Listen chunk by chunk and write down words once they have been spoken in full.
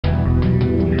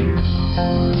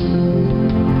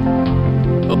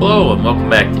Hello and welcome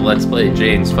back to Let's Play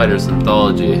Jane's Fighters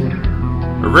Anthology.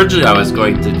 Originally I was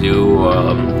going to do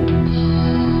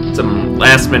some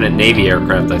last-minute Navy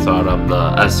aircraft I thought of,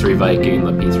 the S-3 Viking,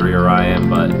 the P-3 Orion,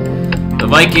 but the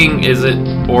Viking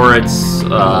isn't, or its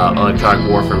electronic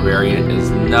warfare variant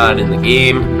is not in the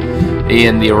game,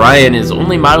 and the Orion is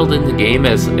only modeled in the game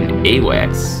as an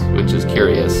AWACS, which is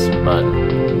curious, but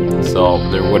so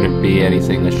there wouldn't be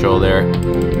anything to show there.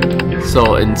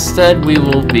 So instead we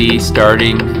will be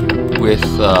starting with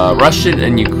Russian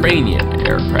and Ukrainian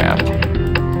aircraft.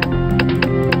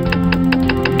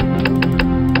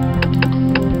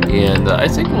 And I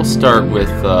think we'll start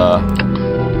with the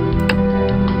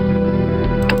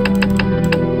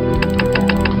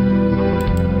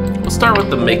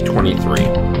MiG-23.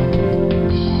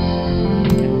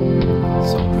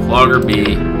 So Flogger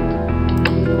B.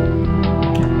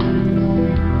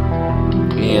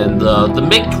 And the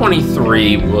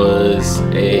MiG-23 was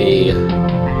a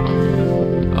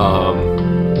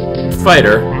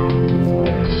fighter,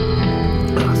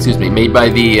 made by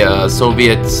the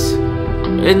Soviets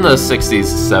in the 60s,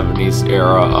 70s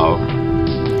era.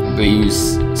 They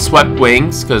used swept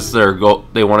wings because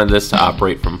they wanted this to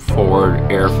operate from forward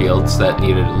airfields that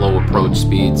needed low approach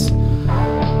speeds.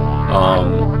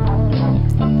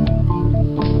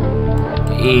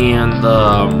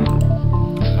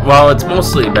 While it's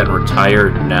mostly been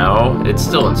retired now, it's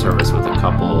still in service with a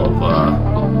couple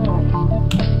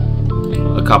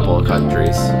of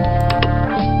countries.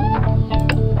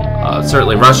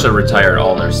 Certainly, Russia retired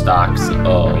all their stocks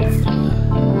of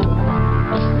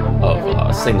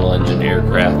single-engine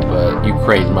aircraft, but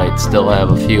Ukraine might still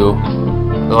have a few.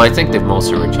 Though I think they've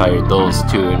mostly retired those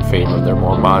two in favor of their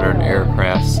more modern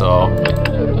aircraft. So.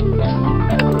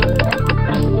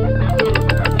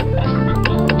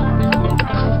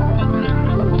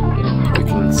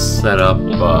 Set up,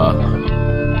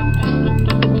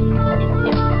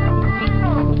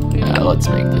 yeah, let's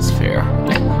make this fair.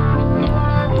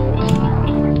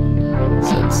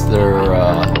 Since their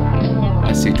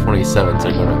SC-27s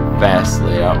are going to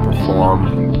vastly outperform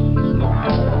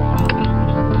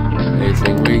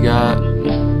anything we got.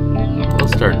 We'll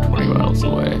start 20 miles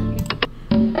away.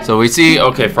 So we see,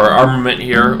 okay, for our armament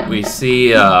here, we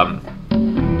see,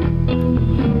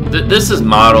 this is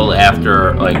modeled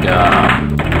after, like,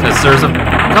 because there's a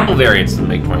couple variants of the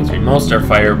MiG-23. Most are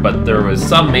fighter, but there was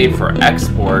some made for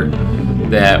export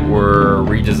that were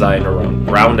redesigned around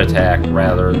ground attack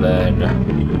rather than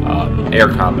air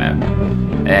combat.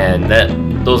 And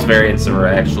those variants were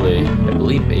actually, I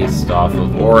believe, based off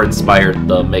of or inspired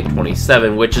the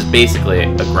MiG-27, which is basically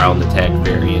a ground attack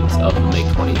variant of the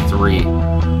MiG-23,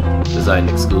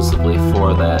 designed exclusively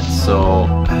for that. So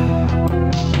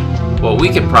what we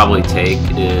could probably take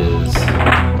is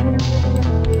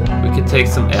take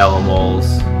some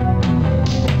Alamos,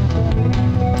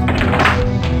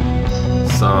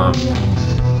 some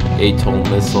ATOL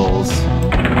missiles.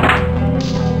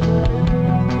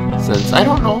 Since I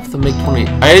don't know if the MiG-20,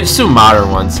 I assume modern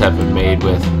ones have been made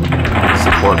with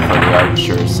support for the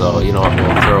Archer, so you know what,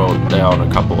 we'll throw down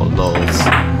a couple of those.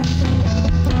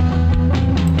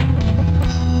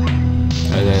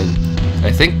 And then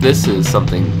I think this is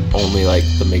something only like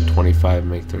the MiG-25,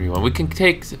 MiG-31. We can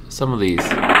take some of these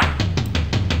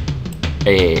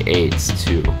AA-8s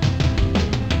too.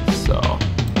 So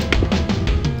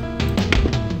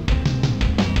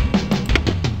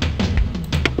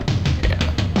yeah.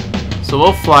 So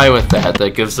we'll fly with that.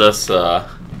 That gives us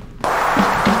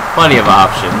plenty of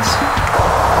options.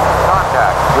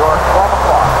 Contact. You're 12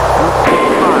 o'clock.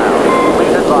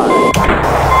 Please advise.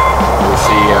 We'll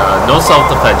see no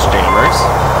self-defense jammers.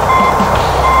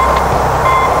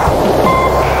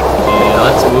 And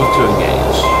let's move to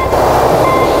engage.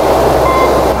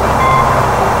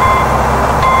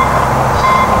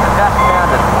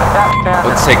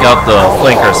 Let's take out the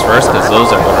flankers first, because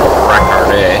those are going to wreck our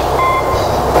day.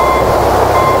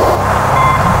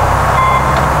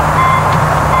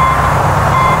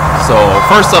 So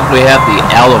first up we have the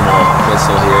Alamo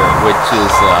missile here, which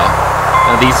is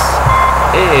now these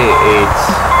AA-8s.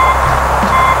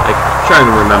 I'm trying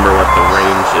to remember what the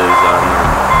range is on them,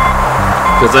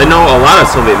 because I know a lot of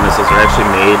Soviet missiles are actually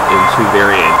made in two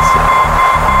variants.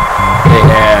 They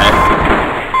had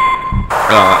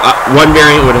one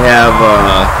variant would have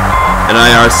an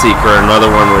IR seeker, another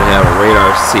one would have a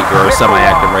radar seeker or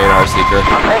semi-active radar seeker.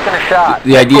 I'm taking a shot.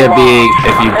 The idea being,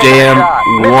 if you jam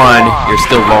one, you're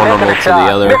still vulnerable to the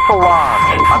other.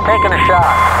 I'm taking a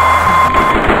shot.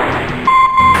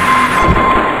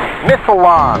 Missile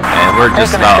launch. And we're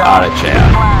just about out of chat.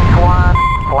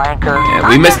 Yeah,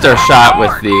 we missed our shot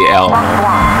with the Alamo.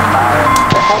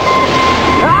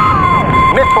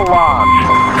 Missile launch.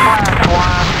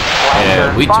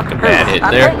 Yeah, we took a bad hit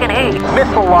I'm there. taking heat.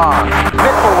 Missile launch.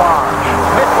 Missile launch.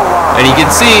 Missile launch. And you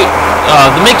can see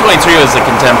the MiG-23 was a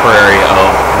contemporary of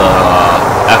the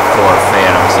F4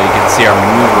 Phantom, so you can see our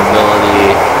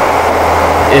maneuverability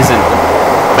isn't the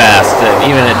best, and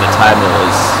even at the time it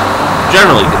was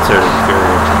generally considered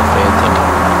inferior to the Phantom.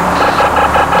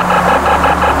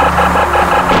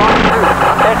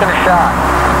 I'm taking a shot.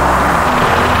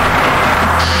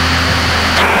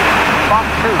 Fox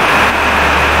 2.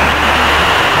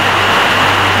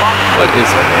 What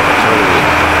is our damage? What are we?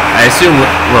 I assume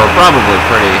we're probably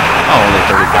pretty. Oh, only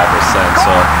 35%,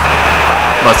 so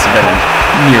must have been a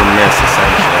near miss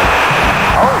essentially.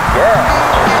 Oh yeah.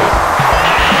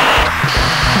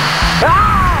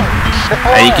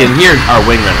 And you can hear our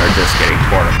wingmen are just getting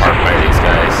torn apart by these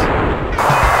guys.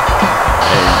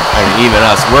 And I mean, even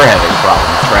us, we're having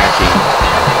problems tracking.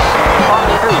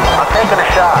 I'm taking a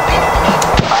shot.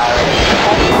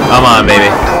 Come on, baby.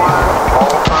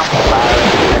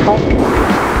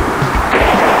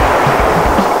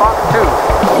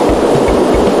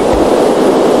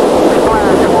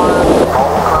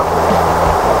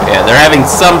 Yeah, they're having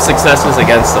some successes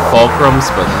against the fulcrums,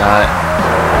 but not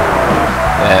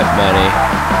that many.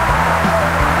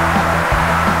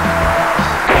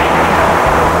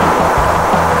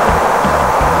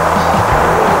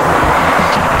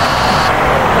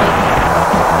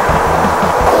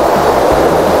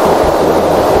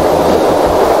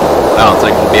 I don't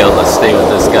think we'll be able to stay with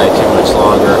this guy too much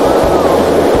longer.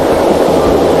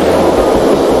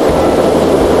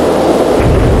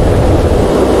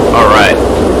 Alright,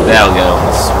 that'll get him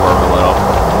to swerve a little.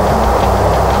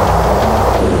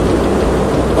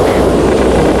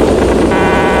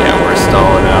 Yeah, we're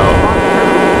stalling out.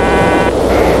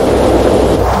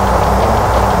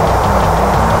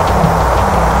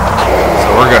 So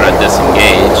we're gonna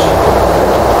disengage,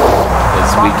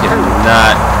 because we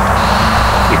cannot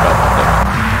keep up with it.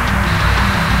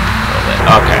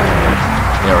 Okay,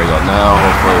 there we go. Now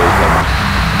hopefully we can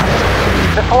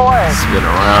spin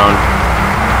around.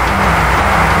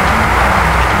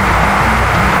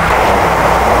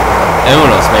 And who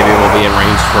knows, maybe we'll be in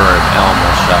range for an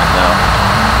Alamo shot now.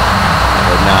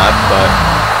 Or not, but...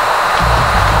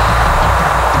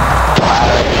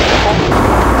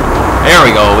 There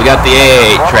we go, we got the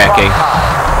AA tracking.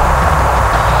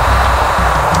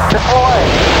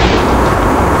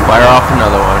 Fire off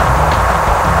another one.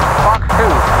 Fox 2, you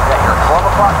got your 12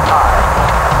 o'clock time.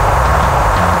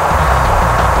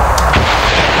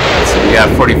 So we got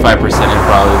 45% in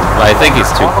probably, but I think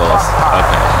he's too close.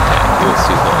 Okay, yeah, he was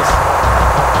too close.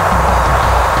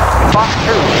 Fox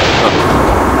 2.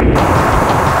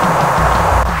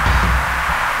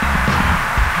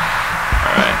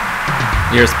 Alright.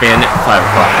 Nearest bandit, 5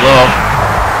 o'clock low.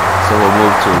 So we'll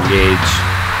move to engage.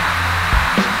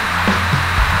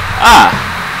 Ah!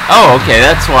 Oh, okay,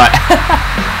 that's why.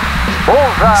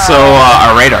 So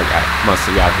our radar guy must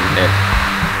have gotten hit.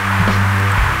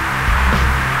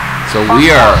 So we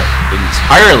are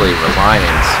entirely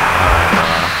reliant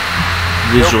on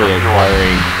visually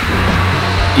acquiring.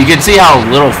 You can see how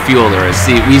little fuel there is.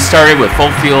 See, we started with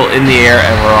full fuel in the air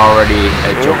and we're already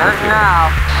at Joker fuel.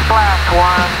 Now, flash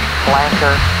 1,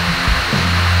 flanker.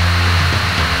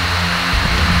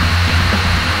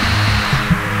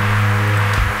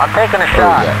 I'm taking a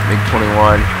shot.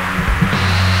 MiG-21.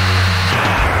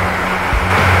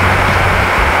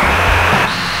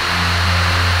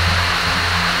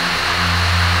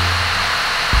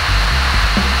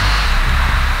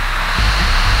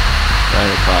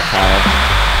 High.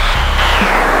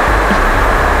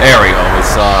 There we go. We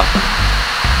saw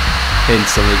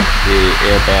hints of the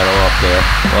air battle up there.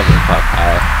 11 o'clock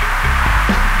high.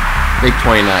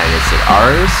 MiG-29. Is it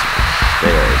ours?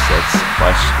 Theirs. That's the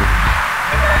question.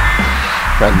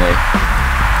 Friendly.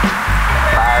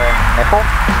 Firing missile.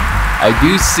 I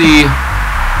do see.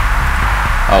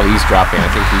 Oh, he's dropping. I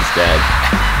think he's dead.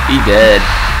 He dead.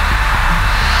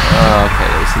 Okay,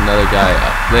 there's another guy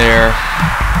up there.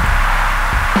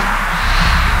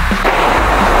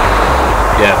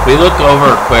 Yeah, if we look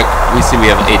over quick, we see we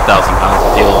have 8,000 pounds of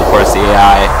fuel. Of course, the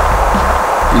AI,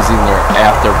 using their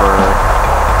afterburner,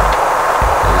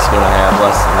 is going to have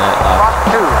less than that left.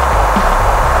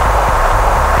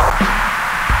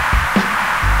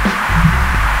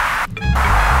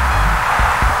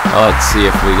 Let's see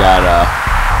if we got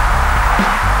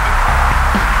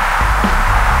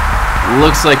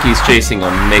looks like he's chasing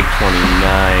a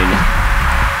MiG-29.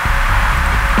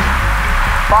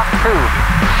 Fox 2.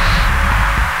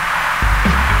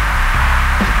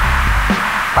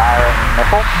 Firing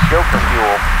missile, Joker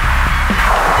fuel.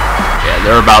 Yeah,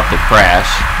 they're about to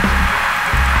crash.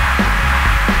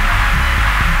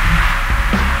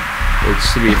 Which,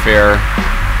 to be fair,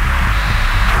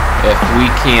 if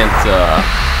we can't,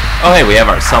 oh hey, we have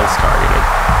ourselves targeted.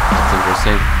 That's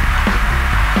interesting.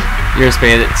 Nearest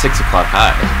bandit, 6 o'clock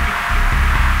high.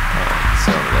 Alright,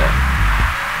 so that.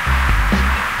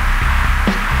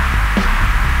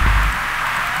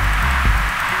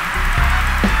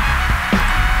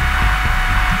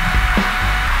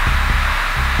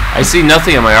 I see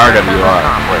nothing on my RWR.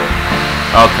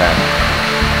 Okay.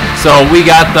 So we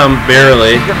got them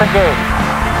barely.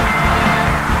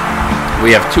 We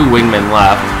have 2 wingmen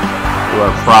left who are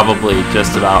probably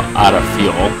just about out of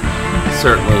fuel.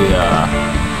 Certainly,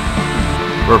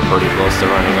 we're pretty close to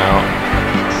running out.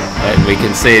 And we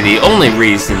can say the only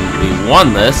reason we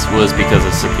won this was because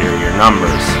of superior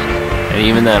numbers. And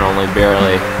even then, only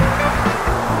barely.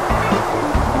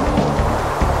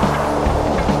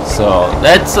 So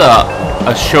that's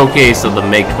a showcase of the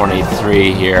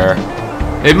MiG-23 here.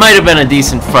 It might have been a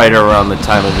decent fighter around the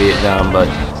time of Vietnam, but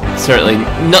certainly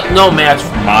no match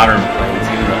for modern planes,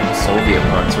 even the Soviet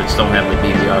ones, which don't have the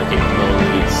BVR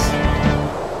capabilities,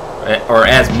 or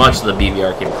as much of the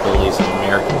BVR capabilities of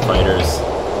American fighters.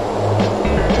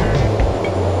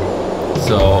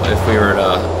 So if we were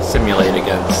to simulate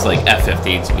against like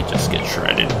F-15s, we just get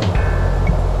shredded.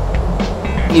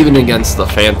 Even against the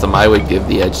Phantom, I would give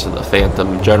the edge to the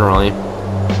Phantom generally.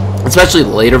 Especially the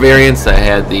later variants that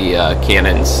had the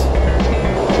cannons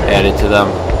added to them.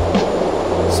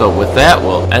 So with that,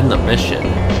 we'll end the mission.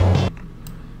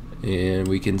 And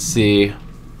we can see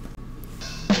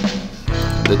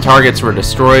the targets were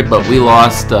destroyed, but we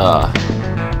lost,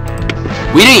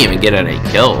 we didn't even get any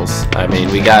kills. I mean,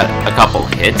 we got a couple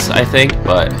hits, I think,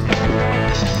 but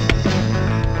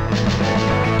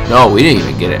no, we didn't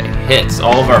even get any hits.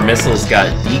 All of our missiles got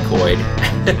decoyed.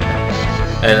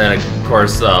 And then, of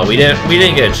course, we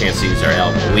didn't get a chance to use our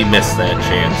Alpha. We missed that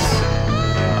chance.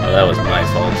 That was my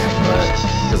fault,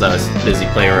 because I was busy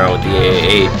playing around with the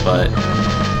AA-8. But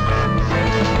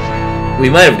we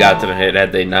might have gotten a hit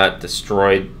had they not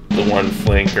destroyed the one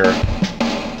flanker.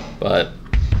 But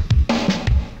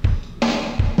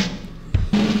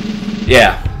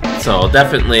yeah, so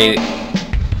definitely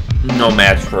no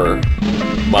match for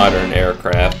modern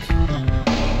aircraft.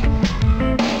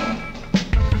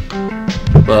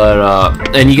 But,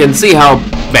 and you can see how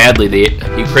badly the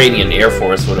Ukrainian Air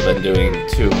Force would have been doing,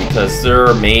 too, because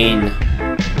their main...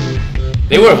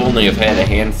 They would have only have had a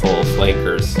handful of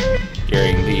flankers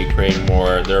during the Ukraine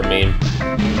war. Their main...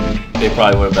 They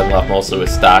probably would have been left mostly with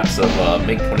stocks of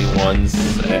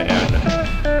MiG-21s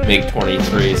and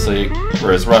MiG-23, so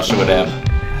whereas Russia would have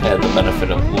had the benefit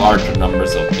of larger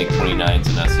numbers of MiG-29s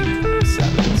and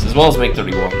Su-27s, as well as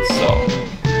MiG-31s, so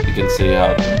you can see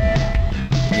how...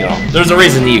 You know, there's a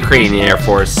reason the Ukrainian Air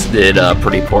Force did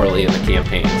pretty poorly in the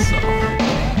campaign. So,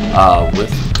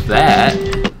 with that,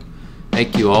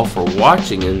 thank you all for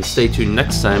watching, and stay tuned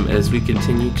next time as we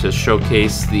continue to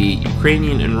showcase the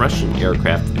Ukrainian and Russian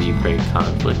aircraft in the Ukraine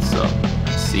conflict. So,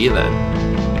 see you then.